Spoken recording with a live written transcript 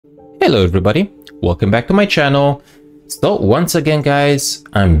Hello everybody, welcome back to my channel. So once again guys,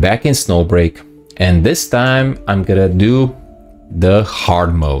 I'm back in Snowbreak and this time I'm gonna do the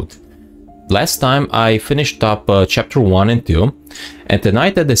hard mode. Last time I finished up chapter 1 and 2 and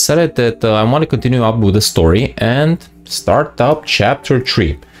tonight I decided that I want to continue up with the story and start up chapter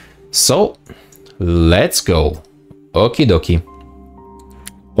 3. So let's go. Okie dokie.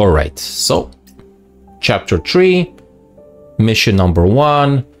 Alright, so chapter 3, mission number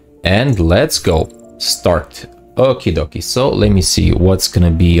 1. And let's go. Start. Okie dokie. So let me see what's gonna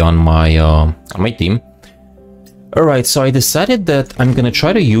be on my team. Alright, so I decided that I'm gonna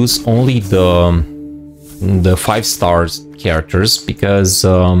try to use only the 5-star characters because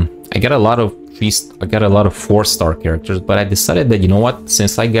I got a lot of 4-star characters, but I decided that, you know what,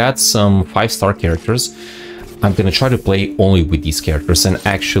 since I got some 5-star characters, I'm gonna try to play only with these characters and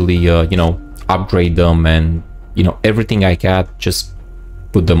actually you know, upgrade them and, you know, everything I got, just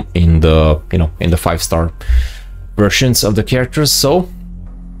put them in the, you know, in the 5-star versions of the characters. So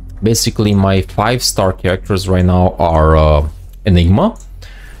basically my 5-star characters right now are Enigma,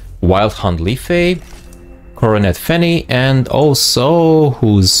 Wild Hunt Leafey, Coronet Fenny, and also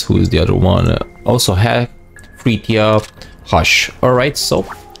who's the other one? Also have Freetia, Hush. All right, so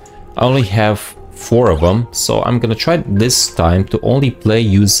I only have 4 of them, so I'm gonna try this time to only play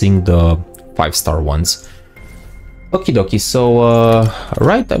using the 5-star ones. Okie dokie, so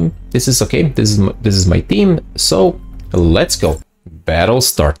right, this is okay, this is my team, so let's go. Battle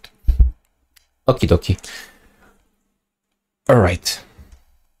start. Okie dokie. Alright.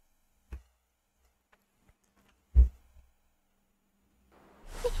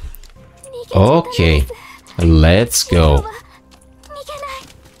 Okay, let's go.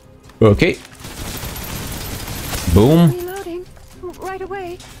 Okay. Boom. Right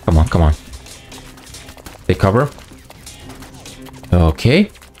away. Come on, come on. Take cover. Okay.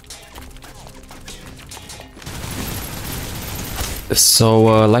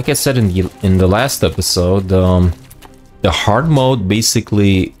 So, like I said in the last episode, the hard mode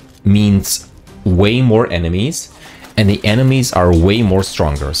basically means way more enemies, and the enemies are way more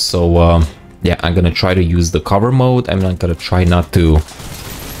stronger. So, yeah, I'm gonna try to use the cover mode. I'm not gonna try not to,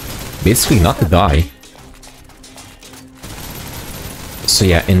 basically not to die. So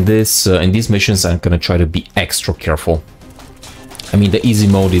yeah, in these missions, I'm gonna try to be extra careful. I mean, the easy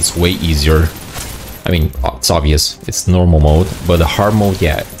mode is way easier. I mean, it's obvious, it's normal mode, but the hard mode,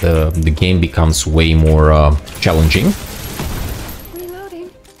 yeah, the game becomes way more challenging.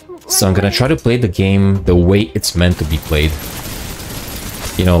 So I'm gonna try to play the game the way it's meant to be played.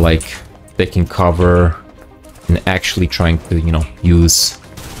 You know, like taking cover and actually trying to, you know, use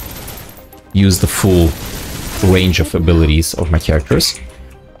the full range of abilities of my characters.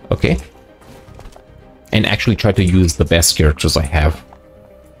 Okay. And actually try to use the best characters I have.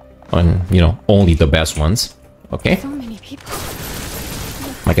 On, you know, only the best ones. Okay? So many people.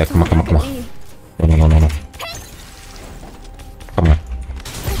 My god, come on, come on, come on. No, no, no, no, no. Come on.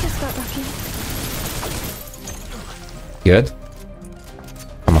 I just got lucky. Good.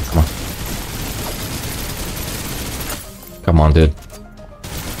 Come on, come on. Come on, dude.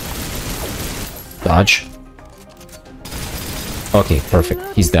 Dodge. Okay, perfect.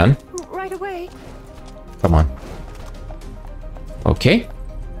 He's done. Right away. Come on. Okay.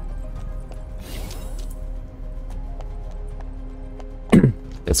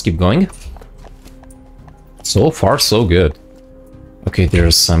 Let's keep going. So far, so good. Okay,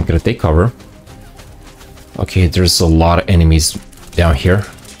 I'm gonna take cover. Okay, there's a lot of enemies down here.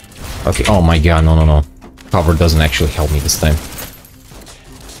 Okay, oh my god, no, no, no. Cover doesn't actually help me this time.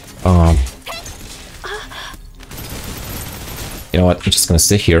 You know what? I'm just gonna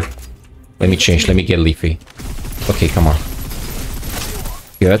sit here. Let me change. Let me get Leafy. Okay, come on.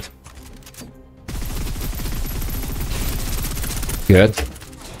 Good. Good.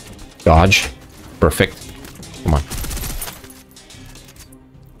 Dodge. Perfect. Come on.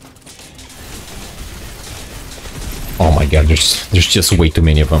 Oh my god, there's just way too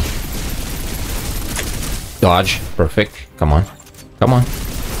many of them. Dodge. Perfect. Come on. Come on.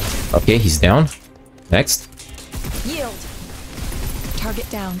 Okay, he's down. Next. Yield. Target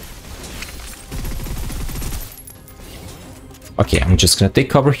down. Okay, I'm just gonna take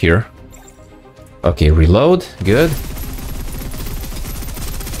cover here. Okay, reload. Good.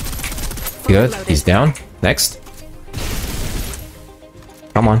 Good. He's down. Next.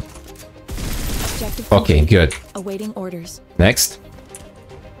 Come on. Okay, good. Awaiting orders. Next.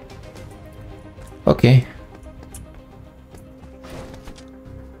 Okay.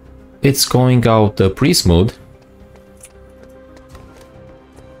 It's going out pretty smooth.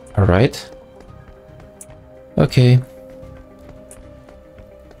 Alright. Okay.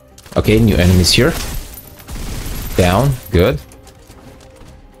 Okay, new enemies here. Down, good.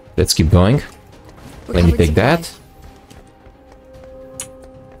 Let's keep going. Let me take that.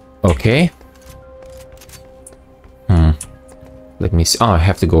 Okay. Let me see. Oh, I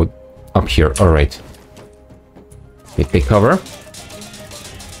have to go up here. All right. Okay, take cover.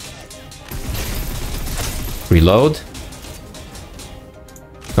 Reload.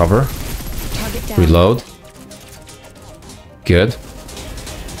 Cover. Reload. Good.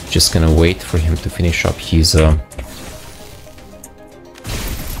 Just gonna wait for him to finish up his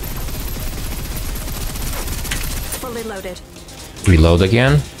Fully loaded. Reload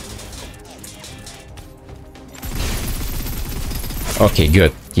again. Okay,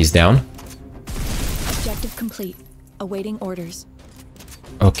 good. He's down. Objective complete. Awaiting orders.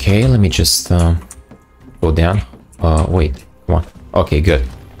 Okay, let me just go down. Wait, come on. Okay, good.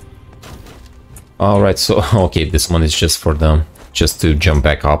 All right, so okay, this one is just for them, just to jump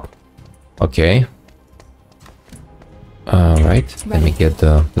back up. Okay. All right, let me get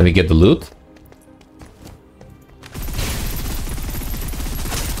the loot.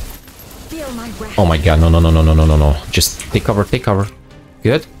 Feel my wrath. Oh my god, no, no, no, no, no, no, no, no. Just take cover, take cover.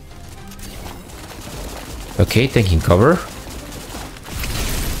 Good. Okay, taking cover.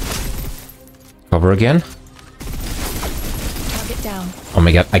 Cover again. Target down. Oh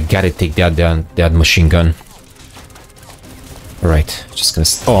my god, I gotta take that machine gun. Alright, just gonna...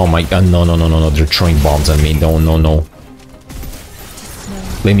 Oh my god, no, no, no, no, no, they're throwing bombs at me. No, no, no.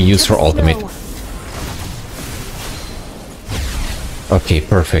 Let me use her ultimate. Okay,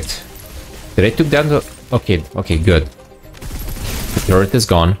 perfect. Did I took that? Okay, okay, good. The turret is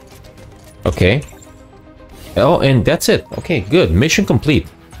gone. Okay. Oh, and that's it. Okay, good. Mission complete.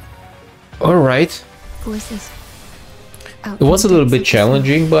 Alright. Voices. It was a little bit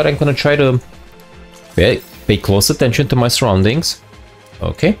challenging, but I'm gonna try to pay close attention to my surroundings.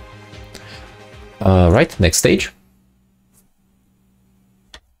 Okay. Right, next stage.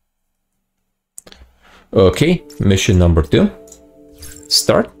 Okay, mission number 2.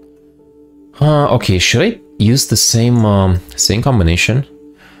 Start. Okay, should I use the same combination?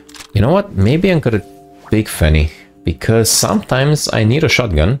 You know what? Maybe I'm gonna take Fanny, because sometimes I need a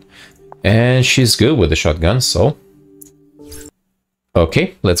shotgun, and she's good with the shotgun, so...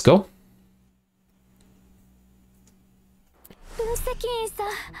 Okay, let's go.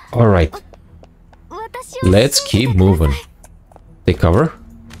 Alright. Let's keep moving. Take cover.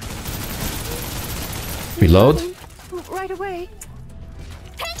 Reload. Right away.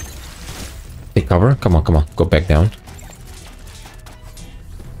 Take cover. Come on, come on. Go back down.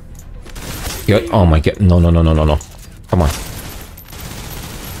 Good. Oh my god. No, no, no, no, no, no. Come on.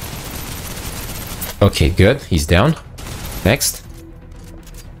 Okay, good. He's down. Next.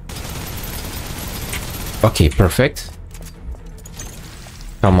 Okay, perfect.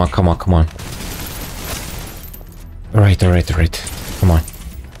 Come on, come on, come on. Alright, alright, alright. Come on. I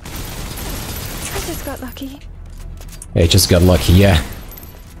just got lucky. I just got lucky, yeah.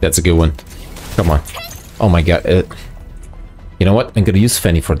 That's a good one. Come on. Oh my god. You know what? I'm gonna use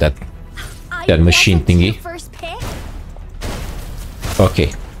Fanny for that machine thingy.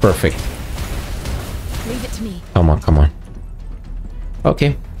 Okay, perfect. Leave it to me. Come on, come on.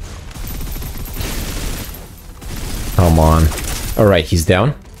 Okay. Come on. Alright, he's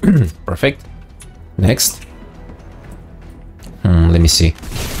down. Perfect. Next. Let me see.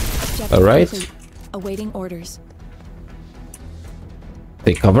 Alright. Awaiting orders.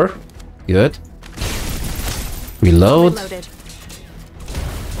 Take cover. Good. Reload.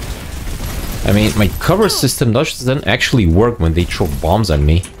 I mean, my cover system doesn't actually work when they throw bombs at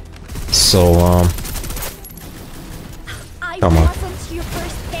me. So, come on.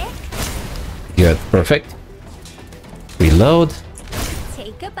 Good. Perfect. Reload.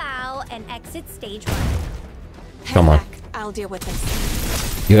 Take a bow and exit stage 1. Come on. I'll deal with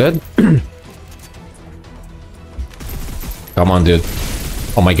this. Good. Come on, dude.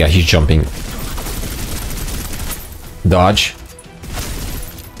 Oh my god, he's jumping. Dodge.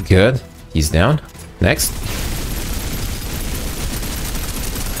 Good. He's down. Next.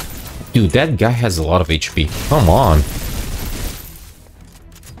 Dude, that guy has a lot of HP. Come on.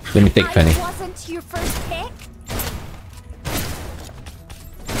 Let me take Fanny. Wasn't your first pick?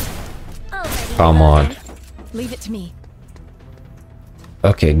 Come on. Leave it to me.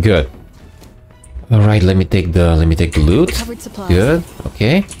 Okay, good. All right, let me take the loot. Good.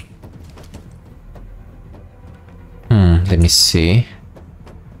 Okay. Let me see.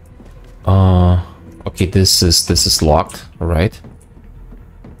 Okay, this is locked. All right.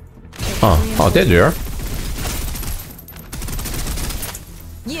 Oh, there they are.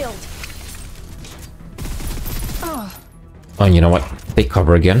 Yield. Oh, you know what? Take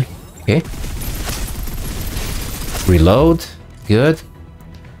cover again. Okay. Reload. Good.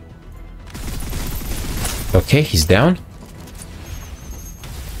 Okay, he's down.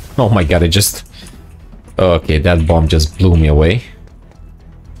 Oh my god, it just... Okay, that bomb just blew me away.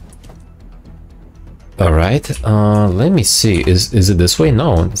 Alright, let me see. Is it this way?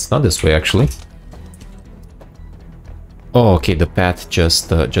 No, it's not this way, actually. Oh, okay, the path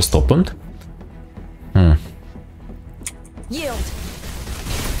just opened. Yield.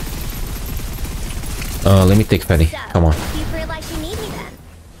 Let me take Fanny. Come on. You've realized you need me then.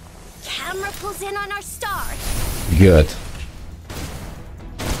 Camera pulls in on our star. Good.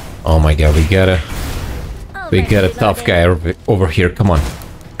 Oh my god, we got a tough guy over here. Come on.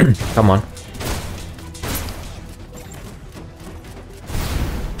 Come on.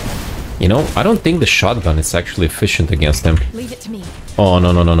 You know, I don't think the shotgun is actually efficient against him. Leave it to me. Oh,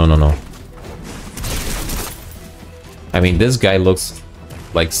 no, no, no, no, no, no. I mean, this guy looks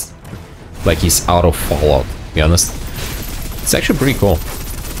like he's out of Fallout, to be honest. It's actually pretty cool.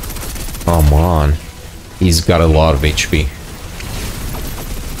 Come on. He's got a lot of HP.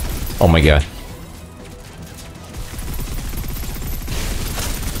 Oh my god.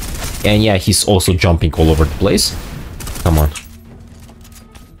 And yeah, he's also jumping all over the place. Come on.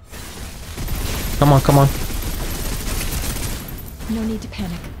 Come on, come on. No need to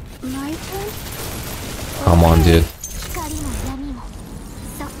panic. My turn? Come on, dude.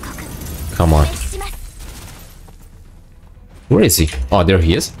 Come on. Where is he? Oh, there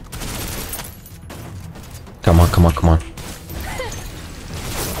he is. Come on, come on, come on.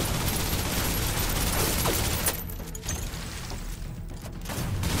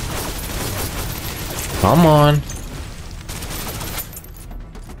 Come on.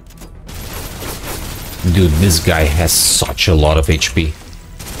 Dude, this guy has such a lot of HP.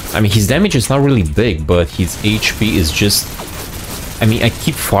 I mean, his damage is not really big, but his HP is just... I mean, I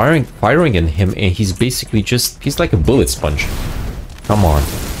keep firing at him, and he's basically just... He's like a bullet sponge. Come on.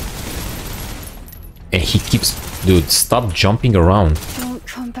 And he keeps... Dude, stop jumping around. Don't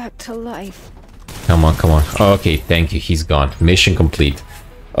come back to life. Come on, come on. Okay, thank you. He's gone. Mission complete.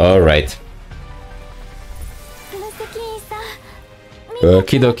 Alright.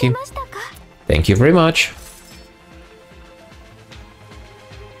 Okie dokie. Thank you very much.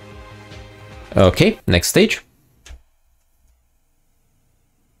 Okay, next stage.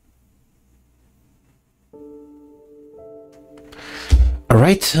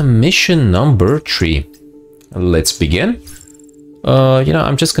 Alright, mission number 3. Let's begin. You know,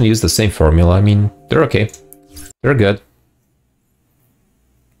 I'm just gonna use the same formula. I mean, they're okay. They're good.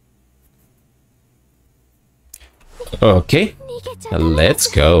 Okay, let's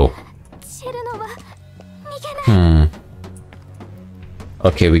go.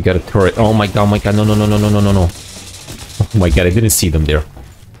 Okay, we got a turret. Oh my god, no, no, no, no, no, no, no, no. Oh my god, I didn't see them there.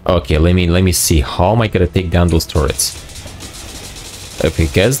 Okay, let me see. How am I gonna take down those turrets? Okay,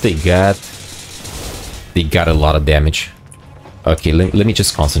 guess they got a lot of damage. Okay, let me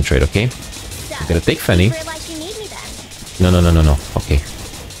just concentrate, okay? I'm gonna take Fanny. No, no, no, no, no. Okay.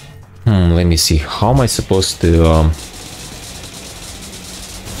 Let me see. How am I supposed to,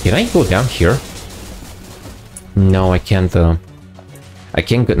 Can I go down here? No, I can't, I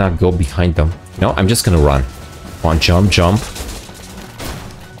can't not go behind them. No, I'm just gonna run. Come on, jump, jump.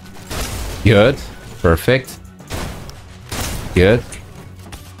 Good. Perfect. Good.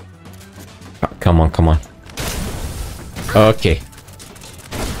 Oh, come on, come on. Okay.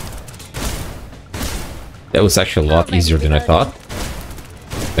 That was actually a lot easier than I thought.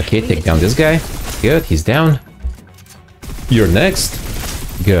 Okay, take down this guy. Good, he's down. You're next.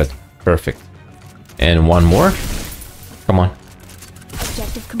 Good. Perfect. And one more. Come on.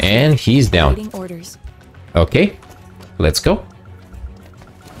 And he's down. Okay, let's go.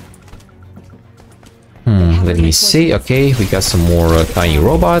 Let me see. Okay, we got some more tiny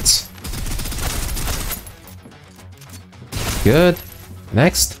robots. Good.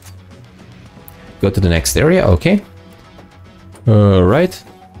 Next. Go to the next area. Okay. Right.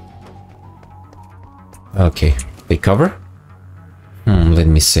 Okay, they cover. Let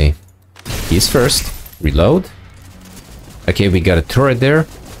me see. He's first. Reload. Okay, we got a turret there.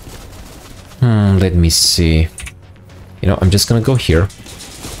 Let me see. You know, I'm just gonna go here.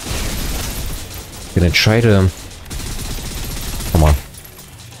 Gonna try to... Come on.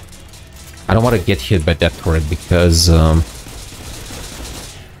 I don't want to get hit by that turret because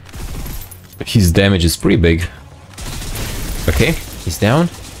his damage is pretty big. Okay, he's down.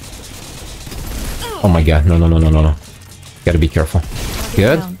 Oh my god, no, no, no, no, no, no. Gotta be careful.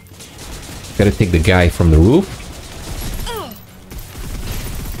 Good. Gotta take the guy from the roof.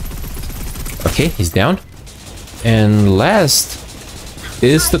 Okay, he's down. And last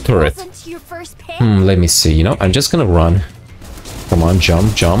is the turret. Wasn't your first pick? Let me see. You know, I'm just gonna run. Come on,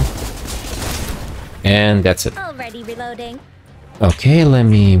 jump, jump. And that's it. Already reloading. Okay, let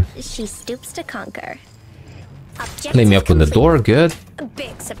me She stoops to conquer. open the door. Good. A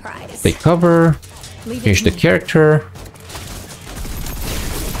big surprise. Take cover. Change the character.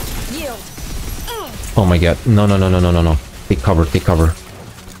 Yield. Oh my god. No, no, no, no, no, no, no. Take cover, take cover.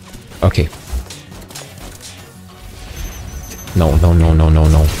 Okay. No, no, no, no, no,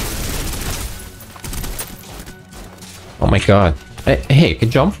 no. Oh my god. Hey, I can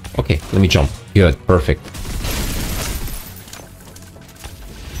jump? Okay, let me jump. Good, perfect.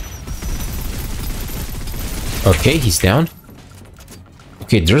 Okay, he's down.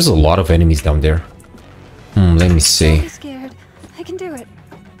 Okay, there's a lot of enemies down there. Let me see. Don't be scared. I can do it.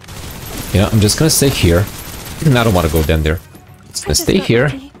 Yeah, I'm just gonna stay here. I don't want to go down there. Just gonna stay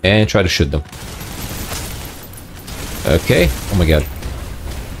here and try to shoot them. Okay. Oh my god.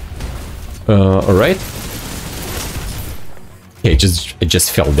 Alright. Okay, it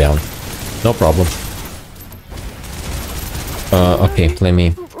just fell down. No problem. Okay,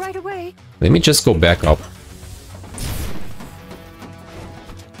 Right away. let me just go back up.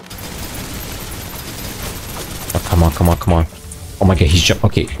 Oh, come on, come on, come on. Oh my god, he's jump.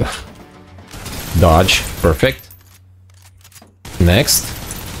 Okay. Dodge. Perfect. Next.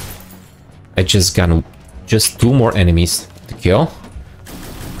 I just got two more enemies to kill.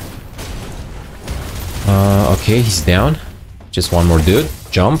 Okay, he's down. Just one more dude.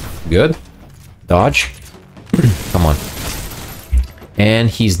 Jump. Good. Dodge. Come on. And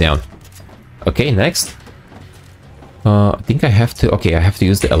he's down. Okay, next. I think I have to... Okay, I have to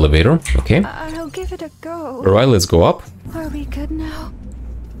use the elevator. Okay. I'll give it a go. Alright, let's go up. Are we good now?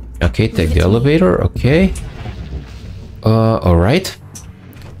 Okay, take the elevator. Okay. Alright.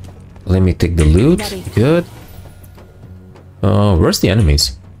 Let me take the loot. Good. Where's the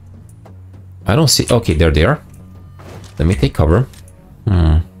enemies? I don't see... Okay, they're there. Let me take cover.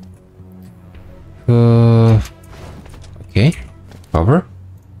 Okay. Cover.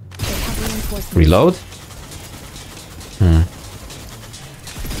 Reload.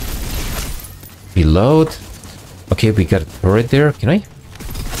 Reload. Okay, we got a turret there. Can I?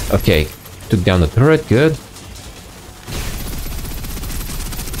 Okay. Took down the turret. Good.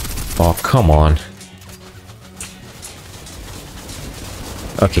 Oh, come on.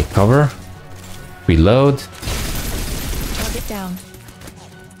 Okay, cover. Reload. Target down.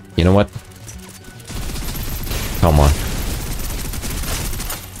 You know what? Come on.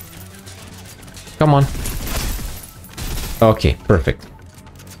 Come on. Okay, perfect.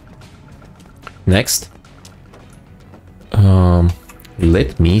 Next.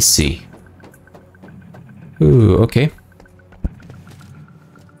 Let me see. Ooh, okay.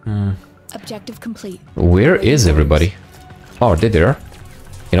 Objective complete. Where is everybody? Oh, they're there.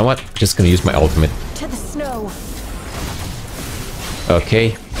 You know what? Just gonna use my ultimate. To the snow.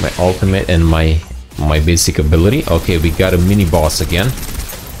 Okay, my ultimate and my basic ability. Okay, we got a mini boss again.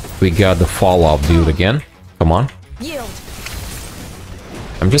 We got the fall-off dude again. Come on. Yield.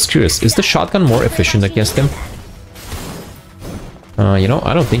 I'm just curious, is the shotgun more efficient against him? You know,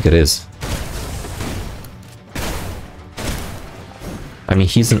 I don't think it is. I mean,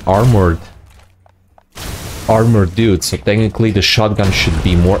 he's an armored dude, so technically the shotgun should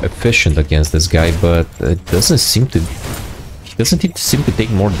be more efficient against this guy, but it doesn't seem to... He doesn't seem to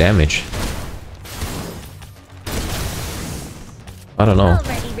take more damage. I don't know.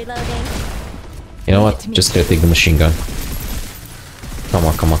 Already reloading. You know what? Just gonna take the machine gun. Come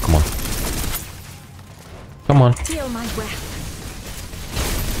on, come on, come on. Come on. Feel my breath.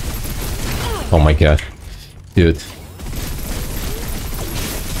 Oh my god. Dude.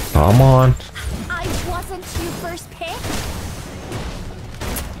 Come on. I wasn't your first pick.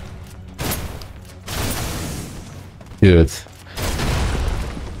 Dude.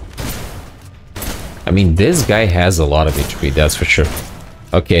 I mean, this guy has a lot of HP, that's for sure.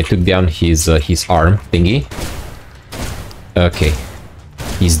 Okay, I took down his arm thingy. Okay.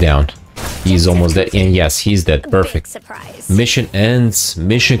 He's down. He's almost dead. And yes, he's dead. Perfect. Surprise. Mission ends.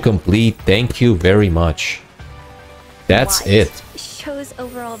 Mission complete. Thank you very much. That's What? it. Show's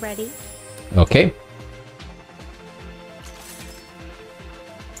over already. Okay.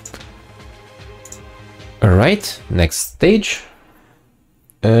 Alright, next stage.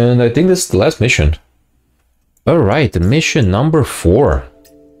 And I think this is the last mission. Alright, mission number 4.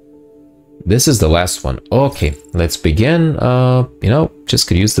 This is the last one. Okay, let's begin. You know, just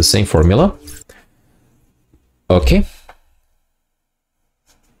could use the same formula. Okay.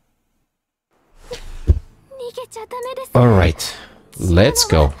 Alright, let's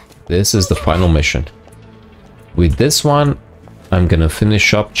go. This is the final mission. With this one, I'm gonna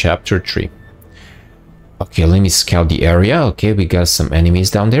finish up chapter 3. Okay, let me scout the area. Okay, we got some enemies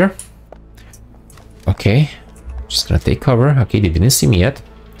down there. Okay, just gonna take cover. Okay, they didn't see me yet.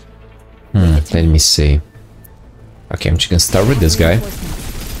 Let me see. Okay, I'm just gonna start with this guy.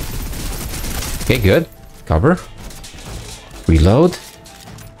 Okay, good. Cover. Reload.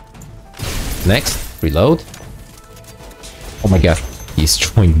 Next. Reload. Oh my god, he's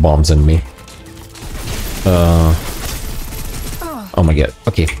throwing bombs at me. Oh my god.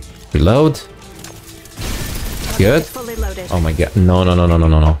 Okay, reload. Good. Oh my god. No, no, no, no, no,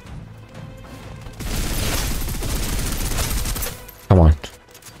 no, no. Come on.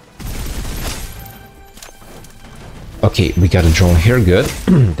 Okay, we got a drone here. Good.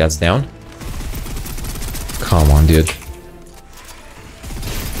 That's down. Come on, dude.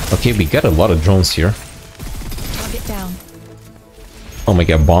 Okay, we got a lot of drones here. Target down. Oh my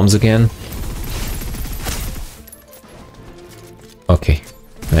god, bombs again. Okay,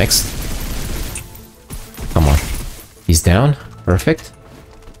 next. Come on. He's down. Perfect.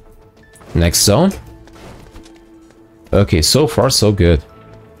 Next zone. Okay, so far so good.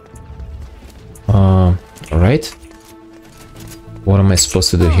 Alright. What am I supposed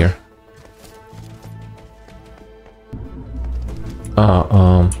to do here?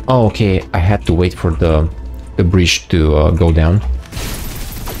 Oh, okay, I had to wait for the bridge to go down.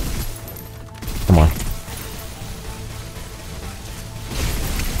 Come on.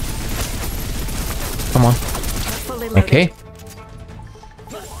 Come on. Okay.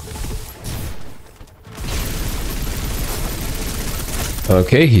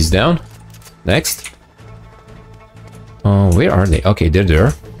 Okay, he's down. Next. Where are they? Okay, they're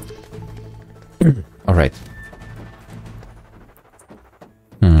there. Alright.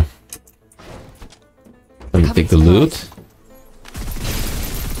 Let me take the loot.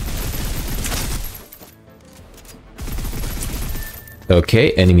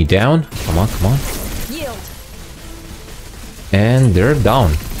 Okay, enemy down. Come on, come on. Yield. And they're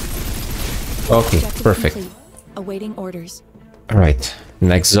down. Okay, Objective perfect. complete. Awaiting orders. Alright,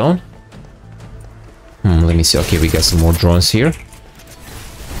 next zone. Let me see. Okay, we got some more drones here.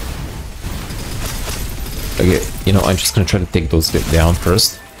 Okay, you know, I'm just gonna try to take those down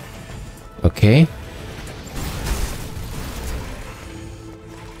first. Okay.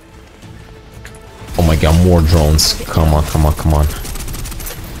 Oh my god, more drones. Come on, come on, come on.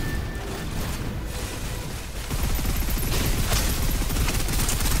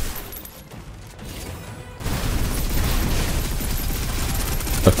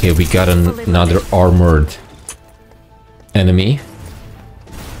 Okay, we got another armored enemy.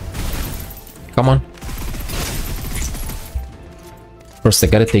 Come on. First, I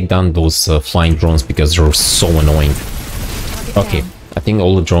gotta take down those flying drones because they're so annoying. Okay, I think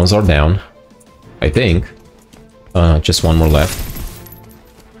all the drones are down. I think. Just one more left.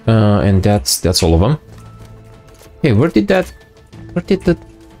 And that's all of them. Hey, where did the...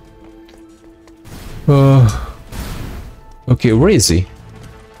 Okay, where is he?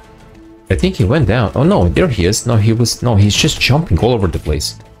 I think he went down. Oh no, there he is. No, he's just jumping all over the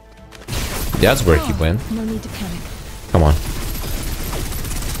place. That's where he went. No need to panic. Come on.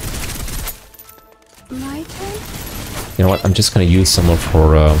 My turn? You know what? I'm just gonna use some of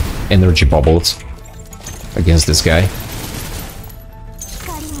her energy bubbles against this guy.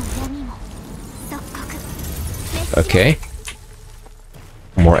 Okay.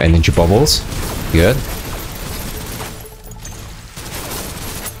 More energy bubbles. Good.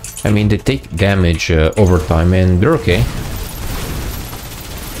 I mean, they take damage over time and they're okay.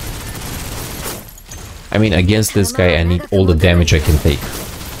 I mean, against this guy, I need all the damage I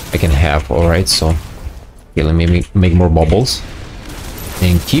can have, alright, so... Okay, let me make more bubbles.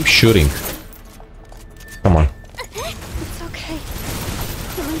 And keep shooting. Come on. It's okay.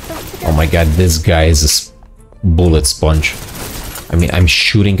 Oh my god, this guy is a bullet sponge. I mean, I'm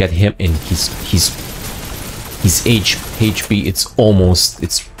shooting at him and his HP,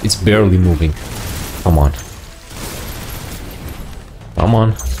 it's barely moving. Come on. Come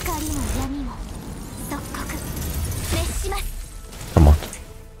on. Come on.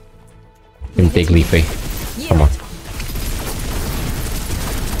 Let me take Leafy. Come on.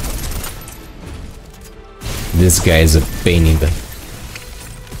 This guy is a pain in the...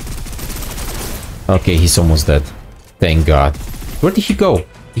 Okay, he's almost dead. Thank God. Where did he go?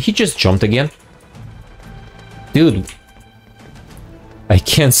 Did he just jump again? Dude. I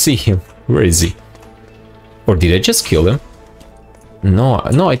can't see him. Where is he? Or did I just kill him? No,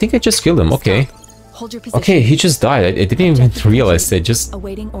 I think I just killed him. Okay. Hold your position. Okay, he just died. I didn't even realize.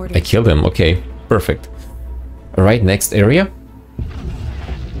 Awaiting orders. I killed him. Okay, perfect. Alright, next area.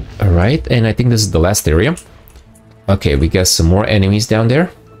 Alright, and I think this is the last area. Okay, we got some more enemies down there.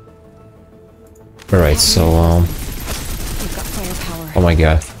 Alright, so, You've got firepower. oh my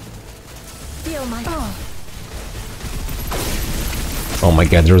god. Feel my Oh my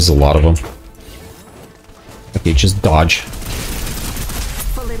god, there's a lot of them. Okay, just dodge.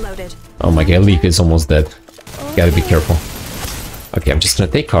 fully loaded. Oh my god, Leaf is almost dead. Gotta be careful. Okay, I'm just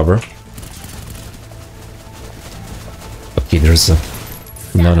gonna take cover. Okay, there's a...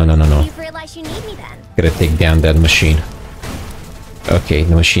 No. You've realized you need me then. Gotta take down that machine. Okay,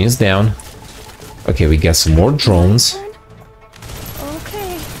 the machine's down. Okay, we got some more drones.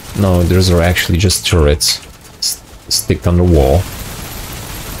 Okay. No, those are actually just turrets. Sticked on the wall.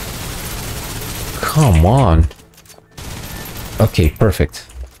 Come on. Okay, perfect.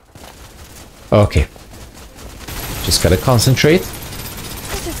 Okay. Just gotta concentrate.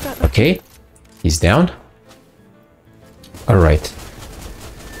 I just got Okay. He's down. Alright.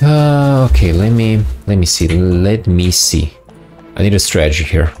 Okay, let me see. Let me see. I need a strategy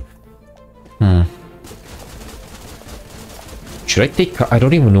here. Should I take I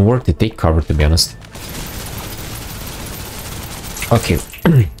don't even know where to take cover, to be honest. Okay.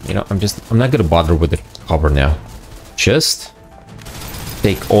 You know, I'm not gonna bother with the cover now. Just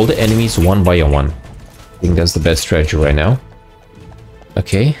take all the enemies one by one. I think that's the best strategy right now.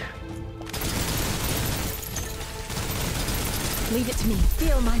 Okay. Leave it to me.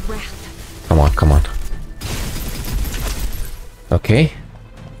 Feel my wrath. Come on, come on. Okay.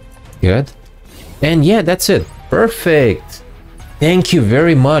 Good. And yeah, that's it. Perfect. Thank you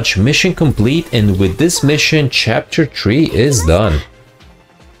very much. Mission complete. And with this mission, chapter 3 is done.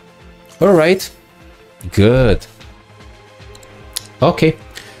 Alright. Good. Okay.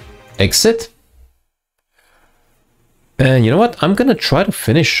 Exit. And you know what? I'm gonna try to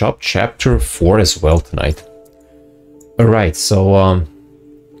finish up chapter 4 as well tonight. Alright, so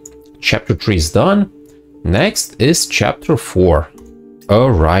chapter 3 is done. Next is chapter 4.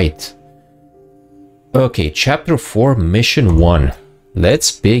 Alright. Okay, chapter 4, mission 1.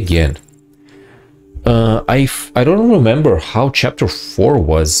 Let's begin. I don't remember how chapter 4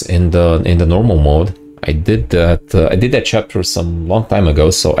 was in the normal mode. I did that chapter some long time ago,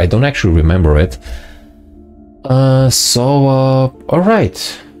 so I don't actually remember it.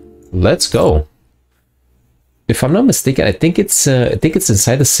 Alright. Let's go. If I'm not mistaken, I think it's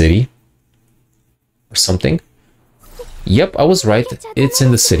inside the city or something. Yep, I was right. It's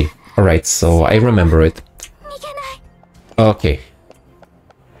in the city. Alright, so I remember it. Okay.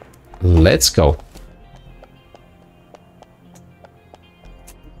 Let's go.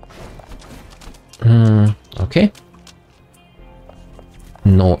 Okay.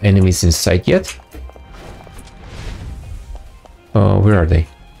 No enemies in sight yet. Where are they?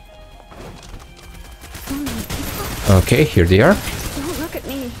 Okay, here they are. Don't look at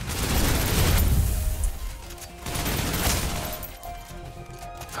me.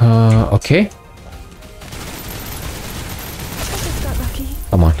 Okay. I just got lucky.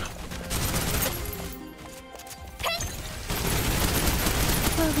 Come on.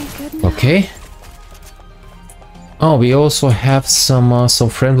 Are we good now? Okay. Oh, we also have some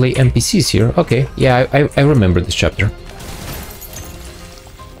friendly NPCs here. Okay, yeah, I remember this chapter.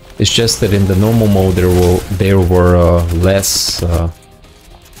 It's just that in the normal mode there were less. I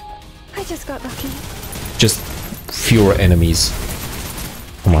just got lucky. Just fewer enemies.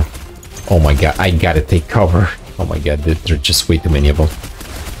 Come on. Oh my god, I gotta take cover. Oh my god, there are just way too many of them.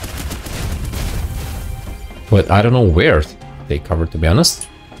 But I don't know where to take cover, to be honest.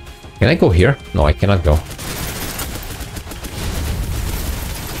 Can I go here? No, I cannot go.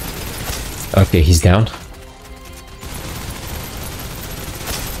 Okay, he's down.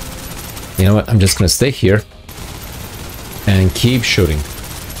 You know what? I'm just gonna stay here and keep shooting.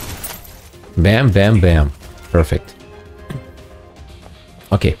 Bam, bam, bam. Perfect.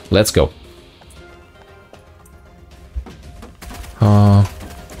 Okay, let's go.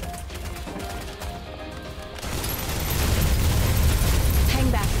 Hang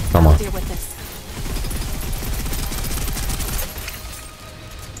back. Come I'll on. deal with this.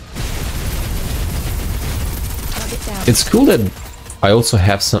 Target down. It's cool that I also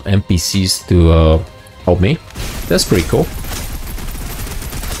have some NPCs to help me. That's pretty cool.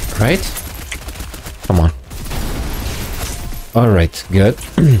 Right? Come on. Alright, good.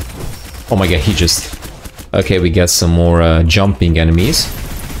 Oh my god, he just... Okay, we got some more jumping enemies.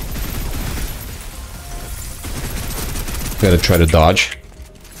 Gotta try to dodge.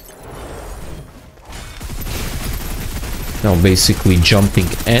 Now basically jumping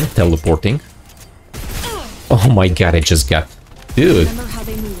and teleporting. Oh my god, I just got... Dude. Remember how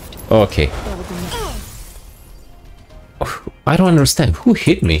they moved. Okay. That would be me. I don't understand. Who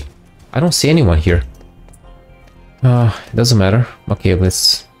hit me? I don't see anyone here. Doesn't matter. Okay,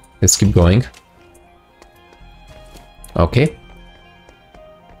 let's keep going. Okay.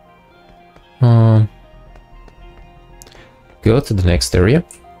 Go to the next area.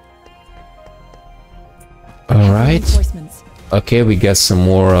 All right. Okay, we got some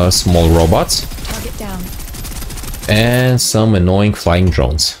more small robots. Target down. And some annoying flying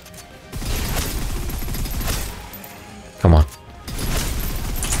drones. Come on.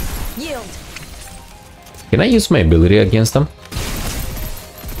 Yield. Can I use my ability against them?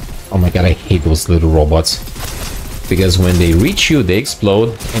 Oh my god, I hate those little robots. Because when they reach you, they explode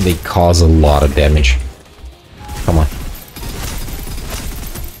and they cause a lot of damage. Come on.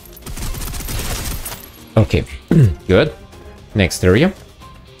 Okay, good. Next area.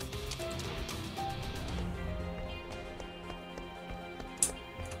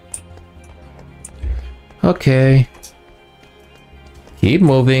 Okay. Keep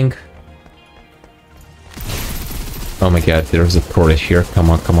moving. Oh my god, there's a turret here. Come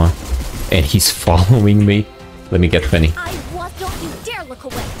on, come on. And he's following me. Let me get Fanny. Don't you dare look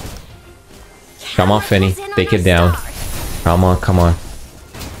away. Come on, Fanny. Take it down. Come on, come on.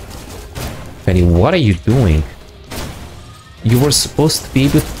 Fanny, what are you doing? You were supposed to be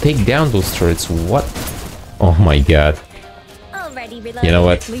able to take down those turrets. What? Oh my god. Already reloaded. You know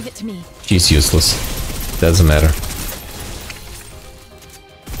what? Leave it to me. She's useless. Doesn't matter.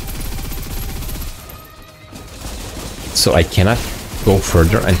 So I cannot go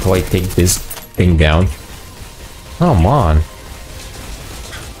further until I take this thing down. Come on.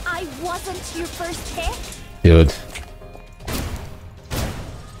 I wasn't your first hit. Dude.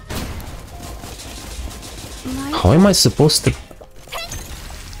 How am I supposed to...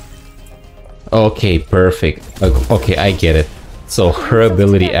 Okay, perfect. Okay, I get it. So her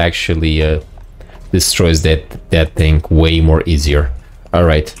ability actually destroys that thing way more easier.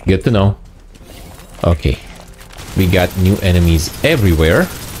 Alright, good to know. Okay. We got new enemies everywhere.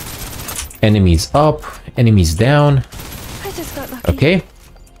 Enemies up, enemies down. I just got lucky. Okay.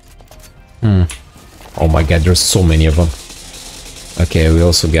 Oh my god, there's so many of them. Okay, we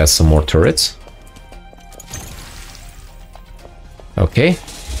also got some more turrets. Okay.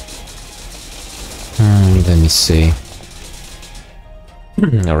 Let me see.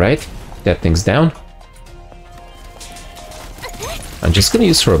 Alright, that thing's down. I'm just gonna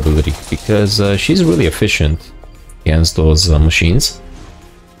use her ability because she's really efficient against those machines.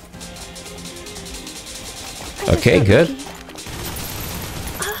 Okay, good.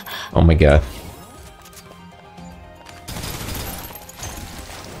 Oh my god.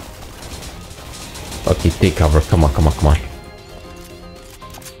 Okay, take cover. Come on, come on, come on.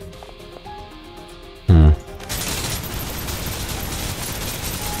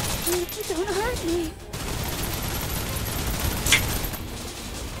 Don't hurt me.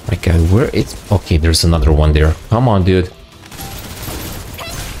 My god, where it's... Okay, there's another one there. Come on, dude.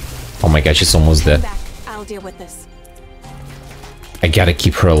 Oh my god, she's almost dead. Back. I'll deal with this. I gotta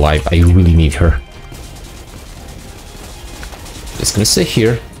keep her alive. I really need her. Just gonna sit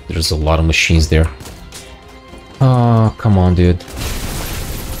here. There's a lot of machines there. Oh, come on, dude.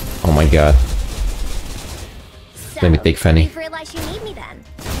 Oh my god. Let me take Fanny. You've realized you need me then.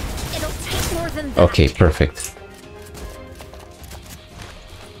 It'll take more than that. Okay, perfect.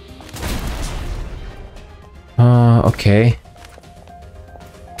 Okay.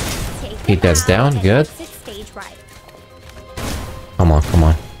 Okay, that's down. Good. Come on, come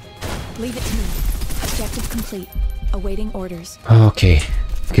on. Leave it to me. Objective complete. Awaiting orders. Okay,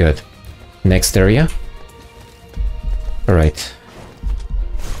 good. Next area. Alright.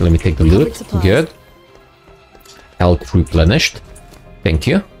 Let me take the loot. Good. Health replenished. Thank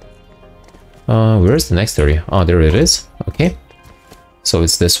you. Where's the next area? Oh, there it is. Okay. So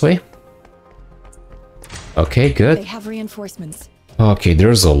it's this way. Okay, good. They have reinforcements. Okay,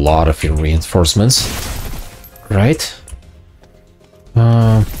 there's a lot of reinforcements. Right.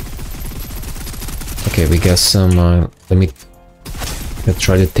 Okay, we got some... let's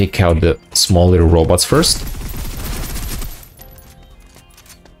try to take out the small little robots first.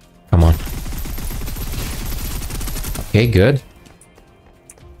 Come on. Okay, good.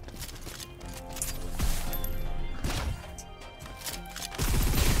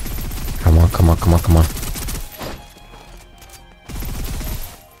 Come on, come on, come on, come on.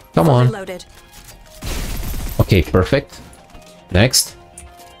 Come on. Loaded. Okay, perfect. Next.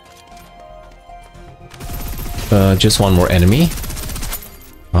 Just one more enemy.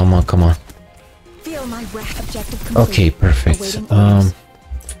 Come on, come on. Feel my objective complete. Okay, perfect. Awaiting orders.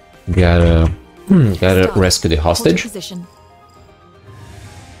 Gotta rescue the hostage. Position.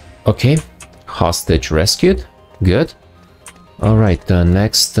 Okay, hostage rescued. Good. All right,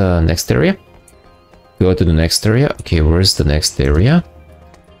 next area. Go to the next area. Okay, where's the next area?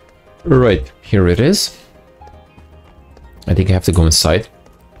 Right, here it is. I think I have to go inside.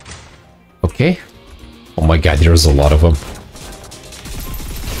 Okay. Oh my god, there's a lot of them.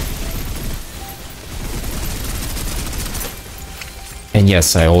 And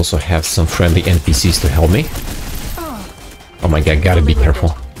yes, I also have some friendly NPCs to help me. Oh my god, gotta be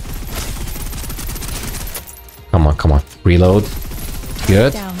careful. Come on, come on. Reload.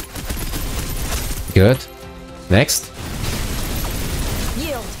 Good. Good. Next.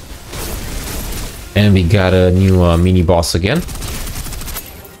 Yield. And we got a new mini boss again,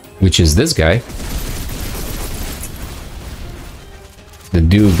 which is this guy. The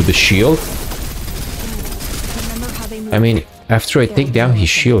dude with the shield. I mean, after I take down his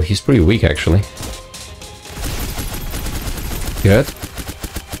shield, he's pretty weak actually. Good.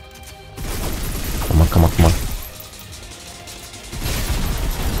 Come on, come on, come on.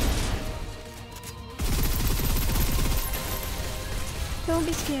 Don't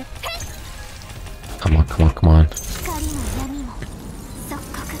be scared. Come on, come on, come on.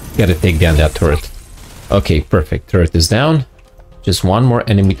 Gotta take down that turret. Okay, perfect. Turret is down. Just one more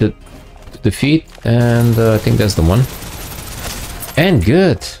enemy to defeat, and I think that's the one. And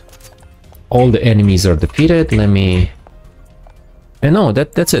good. All the enemies are defeated. Let me... And no,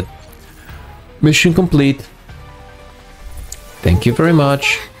 that's it. Mission complete. Thank you very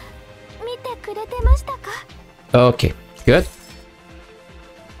much. Okay, good.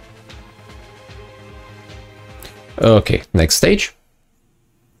 Okay, next stage.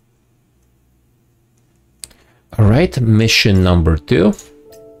 Alright, mission number 2.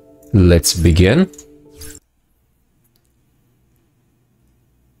 Let's begin.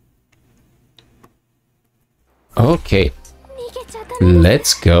 Okay,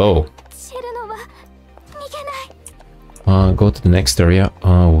 let's go. Go to the next area.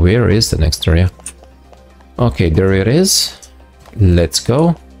 Where is the next area? Okay, there it is. Let's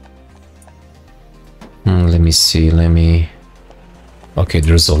go. Let me see, Okay,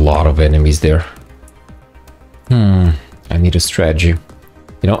 there's a lot of enemies there. I need a strategy.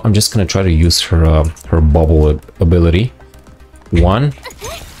 You know, I'm just gonna try to use her her bubble ability. 1.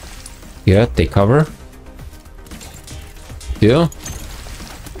 Yeah, take cover. 2.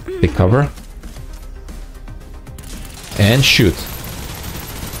 Take cover. And shoot.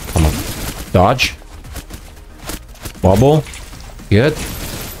 Come on. Dodge. Bubble. Good.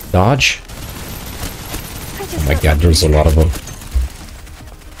 Dodge. Oh my god, there's a lot of them.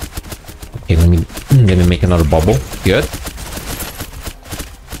 Okay, let me make another bubble. Good.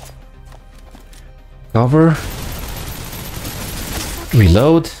 Cover.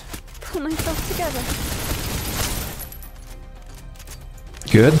 Reload. Pull myself together.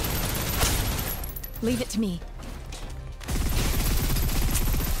 Good. Leave it to me.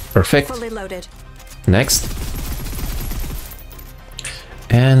 Perfect. Fully loaded. Next.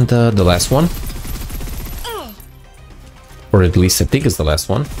 And the last one. Or at least I think it's the last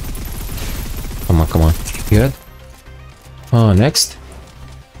one. Come on, come on. Good. Next.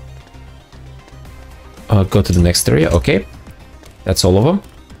 Go to the next area. Okay. That's all of them.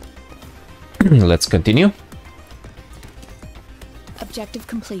 Let's continue. Objective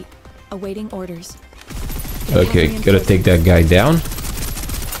complete. Awaiting orders. Okay, gotta take that guy down.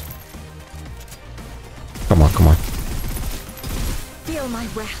 Come on, come on. Feel my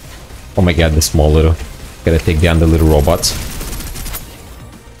wrath. Oh my god, the small little. Gotta take down the little robots.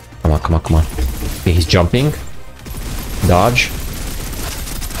 Come on, come on, come on. Okay, he's jumping. Dodge.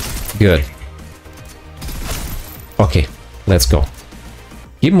 Good. Okay, let's go.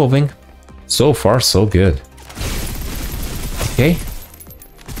 Keep moving. So far, so good. Okay.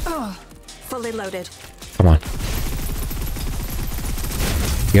 Oh, fully loaded. Come on.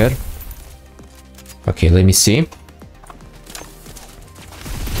 Good. Okay, let me see.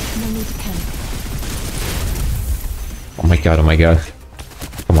 No need to panic. Oh my god, oh my god.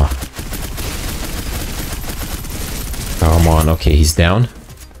 Come on. Come on, okay, he's down.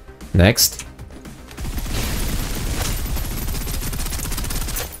 Next.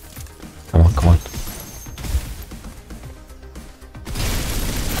 Come on, come on.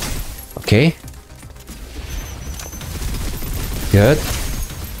 Okay. Good.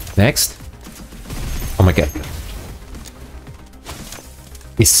 Next. Oh my god.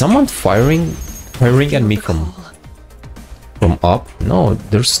 Is someone firing at me from up? No,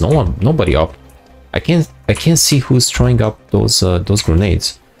 there's no one, nobody up. I can't see who's throwing up those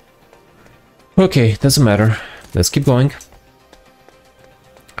grenades. Okay, doesn't matter. Let's keep going.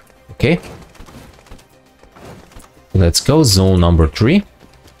 Okay. Let's go zone number 3.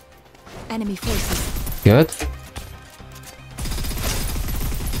 Enemy forces. Good.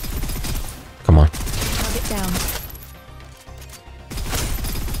 Come on.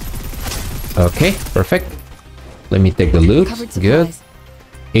 Okay, perfect. Let me take the loot. Recovered Good. supplies.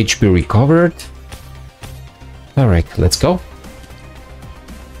 HP recovered. Alright, let's go.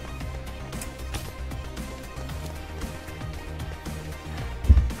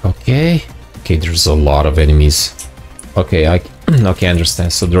 Okay. Okay, there's a lot of enemies. Okay, okay, I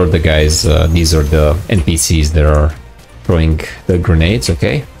understand. So they're the guys, these are the NPCs that are throwing the grenades,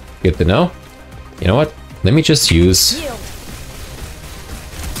 okay? Good to know. You know what? Let me just use... Yield.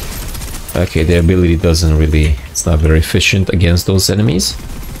 Okay, the ability doesn't really... It's not very efficient against those enemies.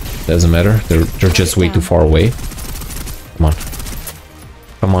 Doesn't matter. They're just way too far away. Come on.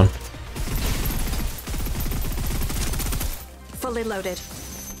 Come on. Fully loaded.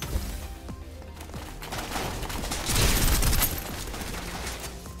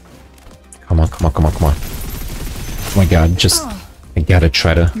 Come on, come on, come on, come on. Oh my god, just... I gotta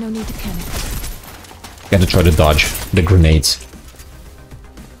try to... No need to panic. Gotta try to dodge the grenades.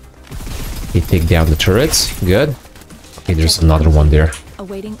 Okay, take down the turrets. Good. Okay, there's another one there.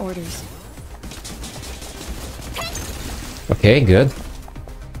 Awaiting orders. Okay, good.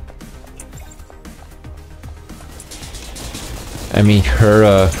 I mean,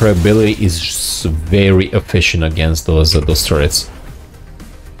 her ability is just very efficient against those turrets.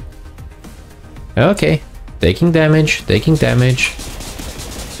 Okay, taking damage, taking damage.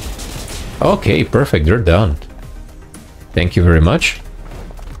 Okay, perfect, they're done. Thank you very much.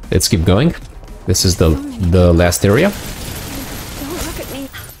 Let's keep going. This is the last area. Don't look at me.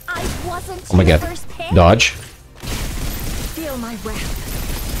 I wasn't Oh my your god, first pick. dodge. Feel my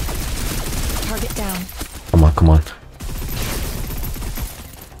wrath. Target down. Come on, come on.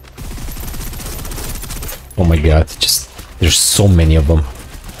 Oh my god, just... There's so many of them.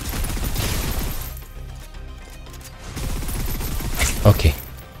 Okay,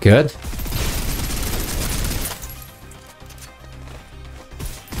 good.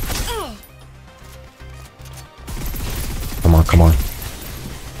 Come on, come on.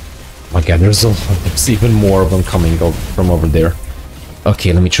 Oh my god, there's even more of them coming from over there.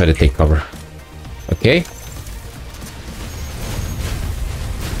 Okay, let me try to take cover. Okay.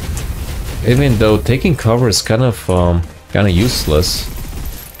 Even though taking cover is kind of useless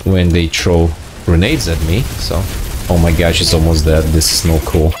when they throw grenades at me, so... Oh my gosh, it's almost dead. This is no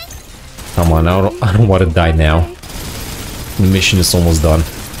cool. Come on, I don't want to die now. The mission is almost done.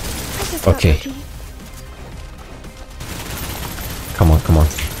 Okay. Come on, come on.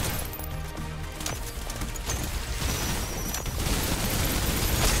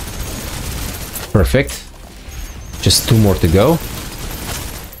 Perfect. Just 2 more to go.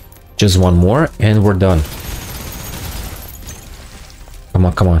 Just 1 more and we're done. Come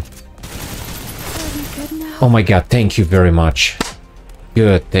on, come on. Oh my god, thank you very much.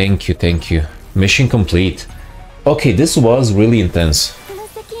 Good, thank you, thank you. Mission complete. Okay, this was really intense.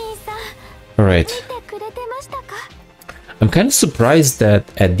 Alright. I'm kind of surprised that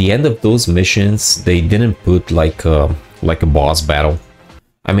at the end of those missions, they didn't put like a boss battle.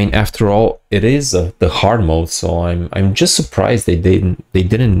 I mean, after all, it is the hard mode, so I'm just surprised they didn't,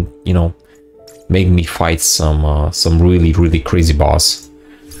 you know, make me fight some really crazy boss.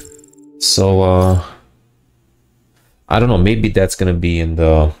 So I don't know, maybe that's gonna be in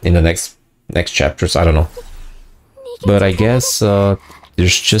the next chapters, I don't know. But I guess there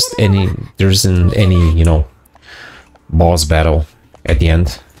isn't any, you know, boss battle at the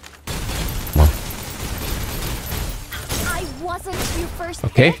end. Come on. I wasn't your first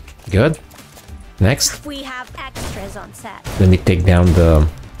Okay, pick. good. Next, We have extras on set. let me take down the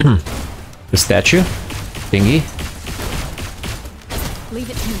the statue thingy. Leave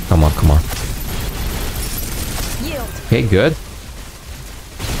it to me. Come on, come on. Yield. Okay, good.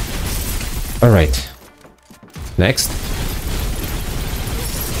 Alright. Next.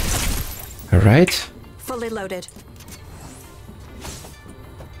 Alright. Fully loaded.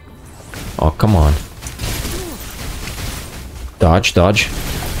 Oh, come on. Dodge, dodge.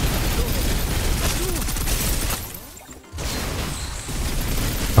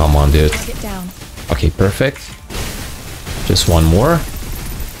 Come on, dude. Target down. Okay, perfect. Just 1 more.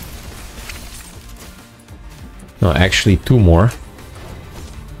 No, actually 2 more.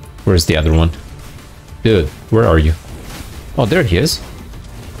 Where's the other one? Dude, where are you? Oh, there he is.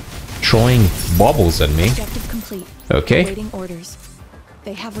 Throwing bubbles at me. Objective complete. Okay. Awaiting orders.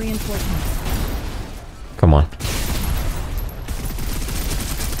 They have reinforcements. Come on.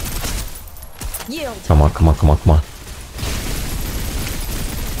 Yield. Come on, come on, come on, come on.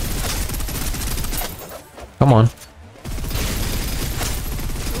 Come on.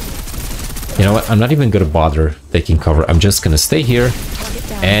 You know what? I'm not even gonna bother taking cover. I'm just gonna stay here Target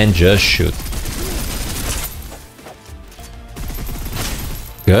down. and just shoot.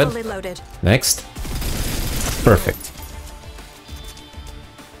 Good. Fully loaded. Next. Perfect.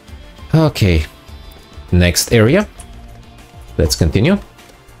 Okay. Next area. Let's continue.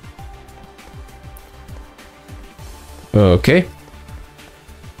 Okay.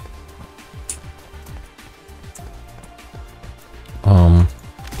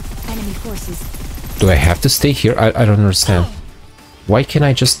 Enemy forces. Do I have to stay here? I don't understand. Why can't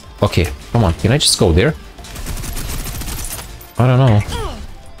I just... Okay, come on. Can I just go there? I don't know.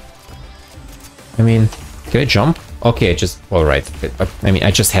 I mean, can I jump? Okay, I just... Alright. I mean,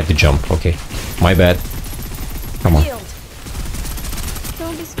 I just had to jump. Okay. My bad. Come on. Yield.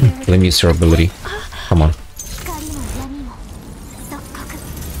 Don't be scared. Let me use your ability. Come on.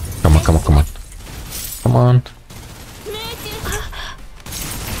 Come on, come on, come on. Come on.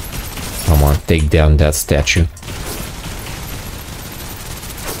 Come on, take down that statue.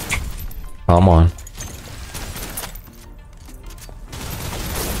 Come on.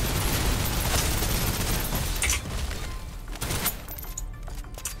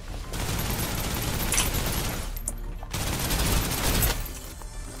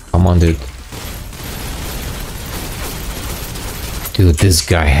 Come on, dude. Dude, this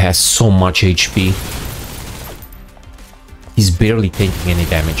guy has so much HP. He's barely taking any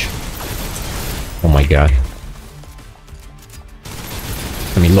damage. Oh my god.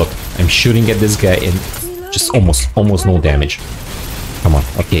 I mean, look, I'm shooting at this guy and just almost no damage. Come on.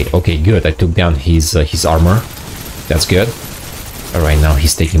 Okay, okay, good. I took down his armor. That's good. All right, now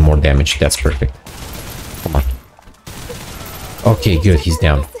he's taking more damage. That's perfect. Come on. Okay, good. He's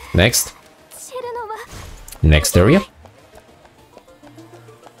down. Next. Next area.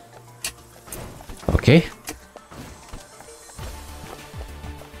 Okay.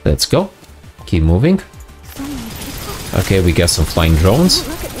 Let's go. Keep moving. Okay, we got some flying drones.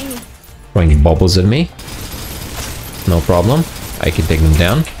 Look at me. Throwing bubbles at me. No problem. I can take them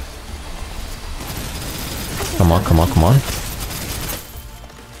down. Come on, come on, come on.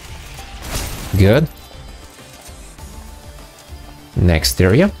 Good. Next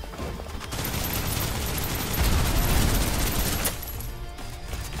area.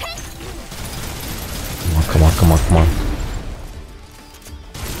 Come on, come on, come on.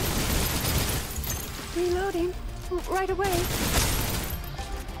 Reloading. Right away.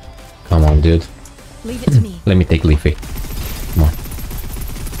 Come on, dude. Leave it to me. Let me take Leafy. Come on.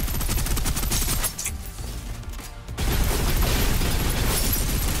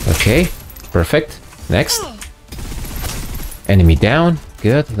 Okay, perfect. Next. Enemy down.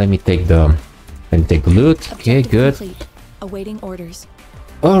 Good. Let me take the loot. Okay, Objective good. complete. Awaiting orders.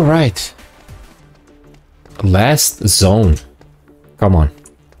 All right. Last zone. Come on.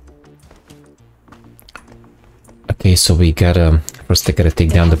 Okay, so we gotta first I gotta take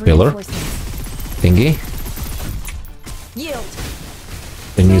They down the have pillar reinforcements. thingy. Yield.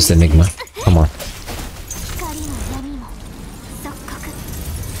 Then use Enigma. Come on.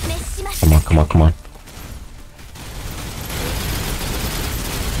 Come on, come on, come on.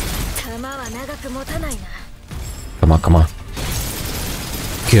 Come on, come on.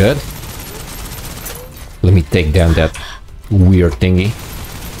 Good. Let me take down that weird thingy.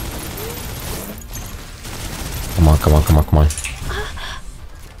 Come on, come on, come on, come on.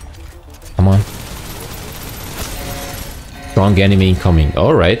 Come on. Strong enemy incoming.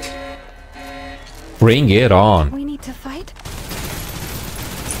 Alright. Bring it on. We need to fight.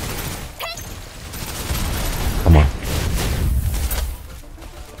 Come on.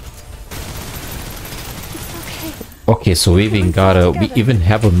 Okay, so we even got a... We even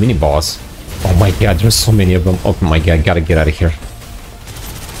have a mini boss. Oh my god, there's so many of them. Oh my god, gotta get out of here.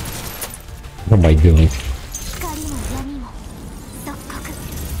 What am I doing?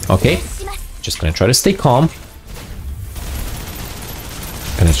 Okay, just gonna try to stay calm.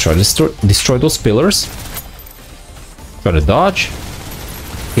 Gonna try to destroy those pillars. Try to dodge.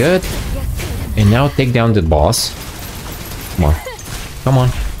 Good. And now take down the boss. Come on. Come on.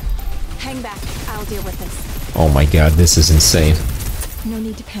 Hang back. I'll deal with this. Oh my god, this is insane. No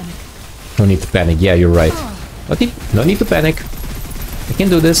need to panic. No need to panic. Yeah, you're right. No need to panic. I can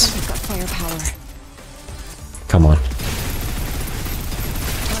do this. I've got firepower. Come on.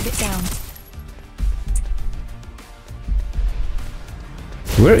 Target down.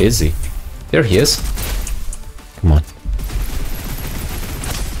 Where is he? There he is. Come on.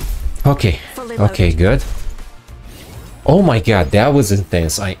 Okay. Fully Okay, loaded. good. Oh my god, that was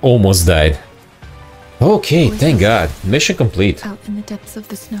intense. I almost died. Okay, thank god. Mission complete. Out in the depths of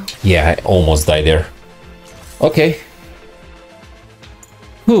the snow. Yeah, I almost died there. Okay.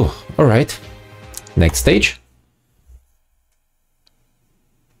 Whew, alright. Next stage.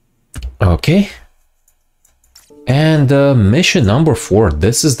 And mission number 4.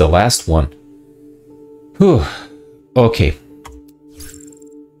 This is the last one. Whew. Okay.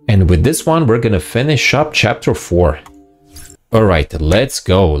 And with this one, we're gonna finish up chapter 4. Alright, let's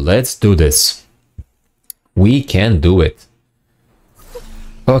go. Let's do this. We can do it.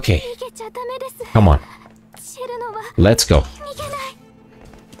 Okay. Come on. Let's go.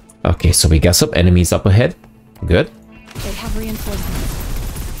 Okay, so we got some enemies up ahead. Good. They have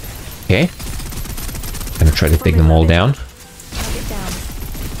reinforcements. Okay. Gonna try to take them all down. Target down.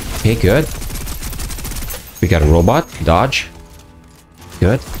 Okay, good. We got a robot. Dodge.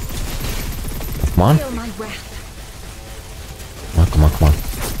 Good. Come on. Feel my wrath. Come on, come on, come on.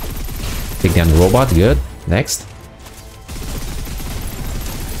 Take down the robot. Good. Next.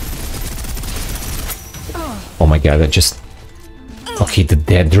 Oh my god, that just... Okay,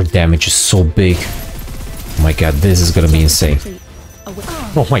 their damage is so big. Oh my god, this is gonna be insane.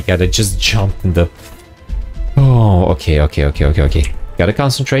 Oh my god, I just jumped in the... Oh, okay. Gotta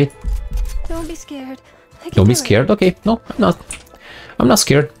concentrate. Don't be scared. Don't be scared. Okay, no, I'm not. I'm not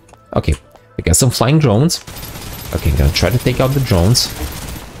scared. Okay, we got some flying drones. Okay, I'm gonna try to take out the drones.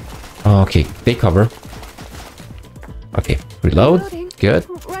 Okay, take cover. Okay, reload. Good.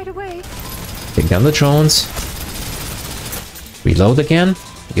 Right away. Take down the drones. Reload again.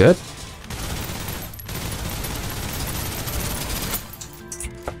 Good.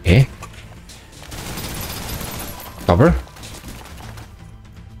 Okay. Cover.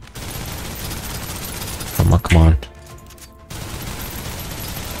 Come on, come on.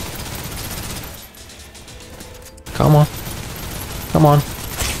 Come on. Come on.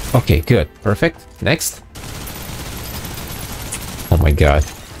 Okay, good. Perfect. Next. Oh my god.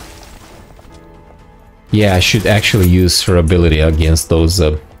 Yeah, I should actually use her ability against those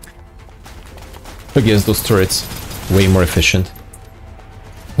turrets. Way more efficient.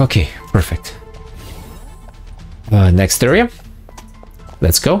 Okay, perfect. Next area.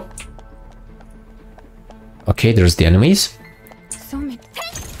 Let's go. Okay, there's the enemies. So many.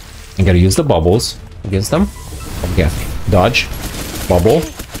 I gotta use the bubbles against them. Okay, dodge. Bubble.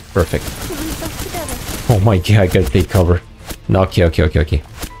 Perfect. Oh my god, I gotta take cover. No, okay.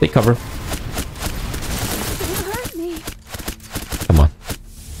 Take cover. Come on.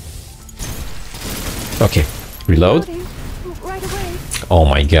 Okay, reload. Right away. Oh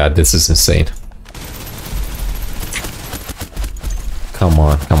my god, this is insane. Come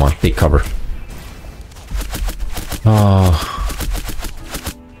on, take cover. Oh.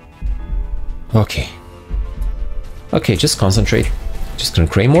 Okay. Okay, just concentrate. Just gonna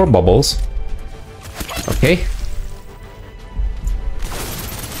create more bubbles. Okay.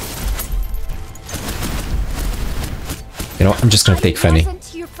 You know, I'm just gonna take Fanny.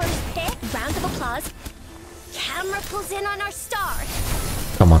 To your first hit. Round of applause. Camera pulls in on our star.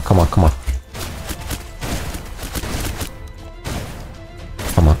 Come on. Come on. Come on.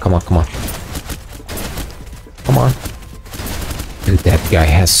 Dude, that guy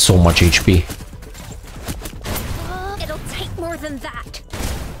has so much HP. It'll take more than that.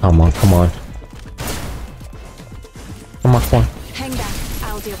 Come on. Hang back.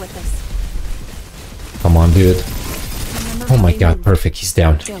 I'll deal with this. Come on, dude. Remember Oh my they god, move. perfect, he's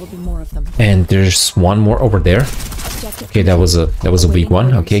down. There'll be more of them. And there's one more over there. Objective Okay, that was a weak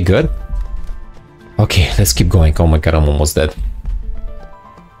one. Okay, good. Okay, let's keep going. Oh my god, I'm almost dead.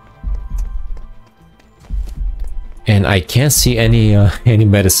 And I can't see any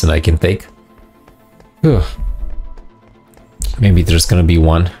medicine I can take. Whew. Maybe there's gonna be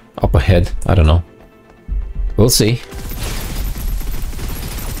one up ahead. I don't know. We'll see.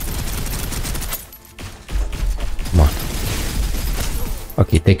 Come on.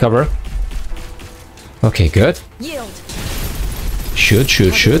 Okay, take cover. Okay, good. Yield. Shoot.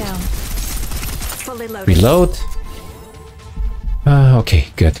 Target down. Fully loaded. Reload. Okay,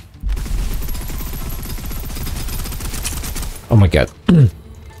 good. Oh my god.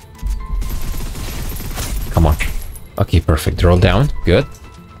 Come on. Okay, perfect. They're all down. Good.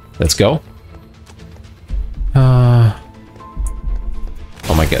 Let's go. Oh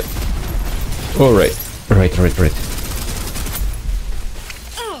my god. Alright. Right.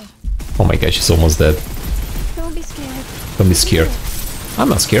 Oh my gosh, she's almost dead. Don't be scared. Don't be scared. I'm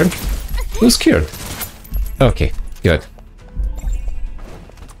not scared. Who's scared? Okay, good.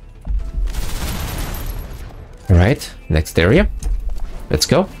 Alright, next area. Let's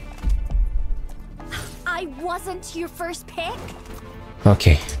go. I wasn't your first pick.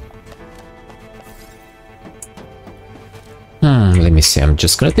 Okay. Let me see. I'm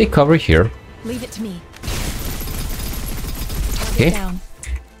just gonna take cover here. Leave it to me. Target Okay. down.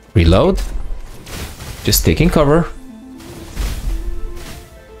 Reload. Just taking cover.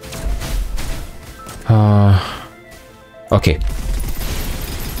 Okay.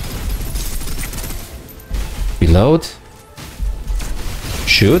 Reload.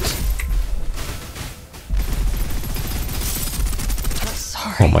 Shoot.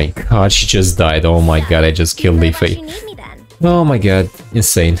 Oh my god, she just died. Oh my god, I just killed Leafy. You need me then. Oh my god,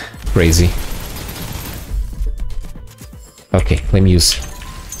 insane. Crazy. Okay, let me use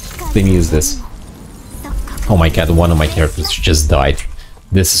this. Oh my god, one of my characters just died.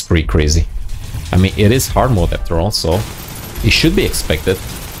 This is pretty crazy. I mean, it is hard mode after all, so it should be expected.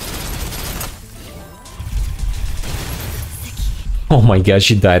 Oh my god,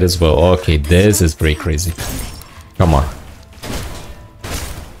 she died as well. Okay, this is pretty crazy. Come on.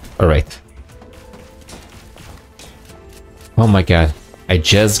 Alright. Oh my god, I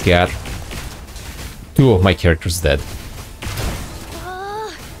just got 2 of my characters dead.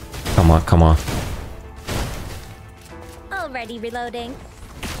 Come on, come on. Already reloading.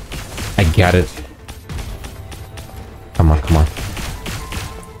 I got it. Come on, come on.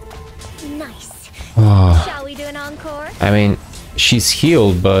 Nice. Oh, Shall we do an encore? I mean, she's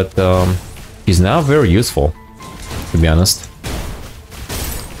healed, but she's now very useful, to be honest.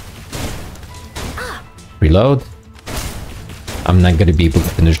 Reload. I'm not gonna be able to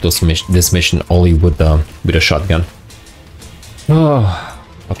finish this mission only with a shotgun. Oh,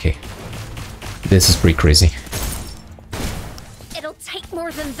 okay. This is pretty crazy. It'll take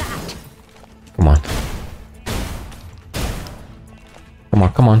more than that. Come on. Come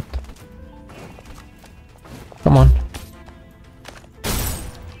on, come on. Come on.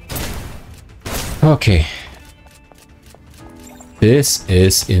 Okay. This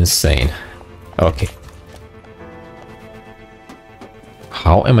is insane. Okay.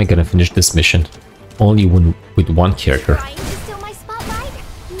 How am I gonna finish this mission? Only with one character. Trying to steal my spotlight?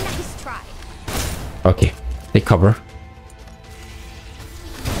 Nice try. Okay, take cover.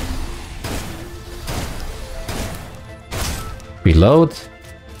 Reload.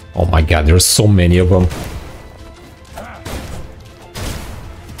 Oh my god, there's so many of them.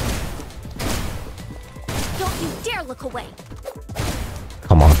 Don't you dare look away.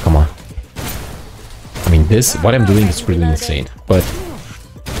 Come on, come on. I mean, what I'm doing is really insane, but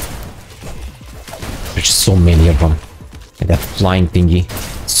there's just so many of them. And that flying thingy,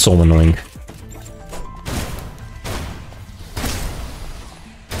 so annoying.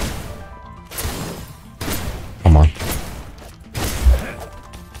 Come on.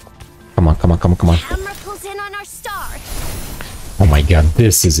 Come on, come on, come on, come on. Camera pulls in on our star. Oh my god,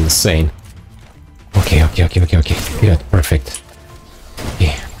 this is insane. Okay, okay, okay, okay, okay. Good, perfect.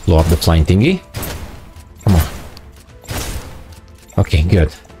 Okay, blow up the flying thingy. Come on. Okay,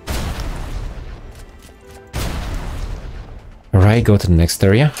 good. Alright, go to the next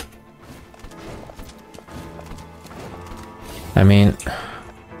area. I mean,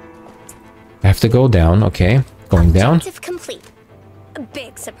 I have to go down, okay. Going down. Objective complete. A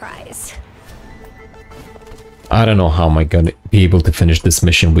big surprise. I don't know how am I gonna be able to finish this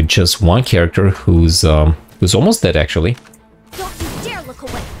mission with just one character who's almost dead actually. Don't you dare look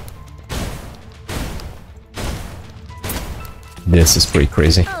away. This is pretty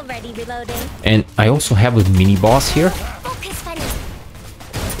crazy. Already reloading. And I also have a mini boss here. Focus, Fanny.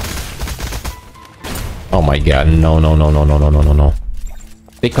 Oh my god, no, no, no, no, no, no, no, no, no.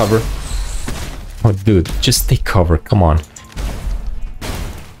 Take cover. Oh dude, just take cover, come on.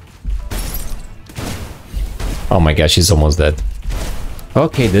 Oh my god, she's almost dead.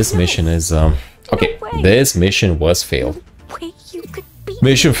 Okay, this mission is okay, this mission was failed. Wait, you could be.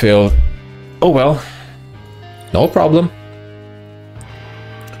 Mission failed. Oh well. No problem.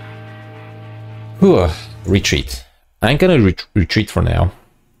 Whew, retreat. I'm gonna retreat for now.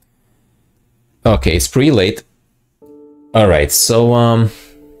 Okay, it's pretty late. Alright, so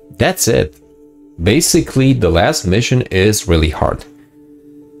that's it. Basically, the last mission is really hard.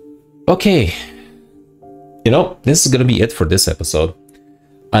 Okay. You know, this is gonna be it for this episode.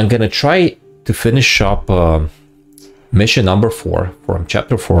 I'm gonna try to finish up mission number 4 from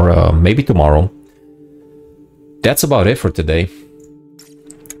chapter 4 maybe tomorrow. That's about it for today.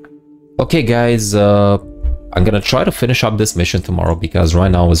 Okay guys, I'm gonna try to finish up this mission tomorrow because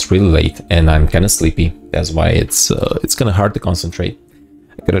right now it's really late and I'm kind of sleepy. That's why it's kind of hard to concentrate.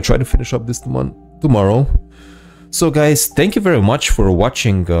 I'm gonna try to finish up this tomorrow. So guys, thank you very much for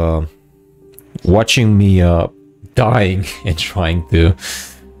watching me dying and trying to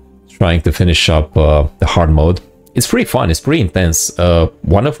finish up the hard mode. It's pretty fun, it's pretty intense.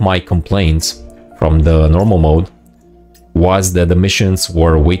 One of my complaints from the normal mode was that the missions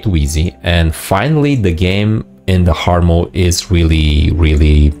were way too easy, and finally the game in the hard mode is really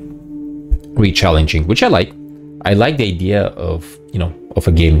challenging, which I like. I like the idea of, you know, of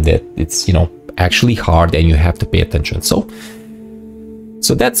a game that it's, you know, actually hard and you have to pay attention. So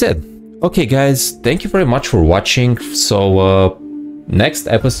that's it. Okay guys, thank you very much for watching. So next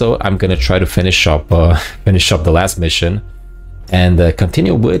episode I'm gonna try to finish up the last mission and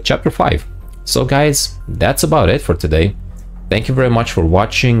continue with chapter 5. So guys, that's about it for today. Thank you very much for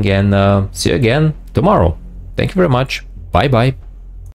watching, and see you again tomorrow. Thank you very much. Bye bye.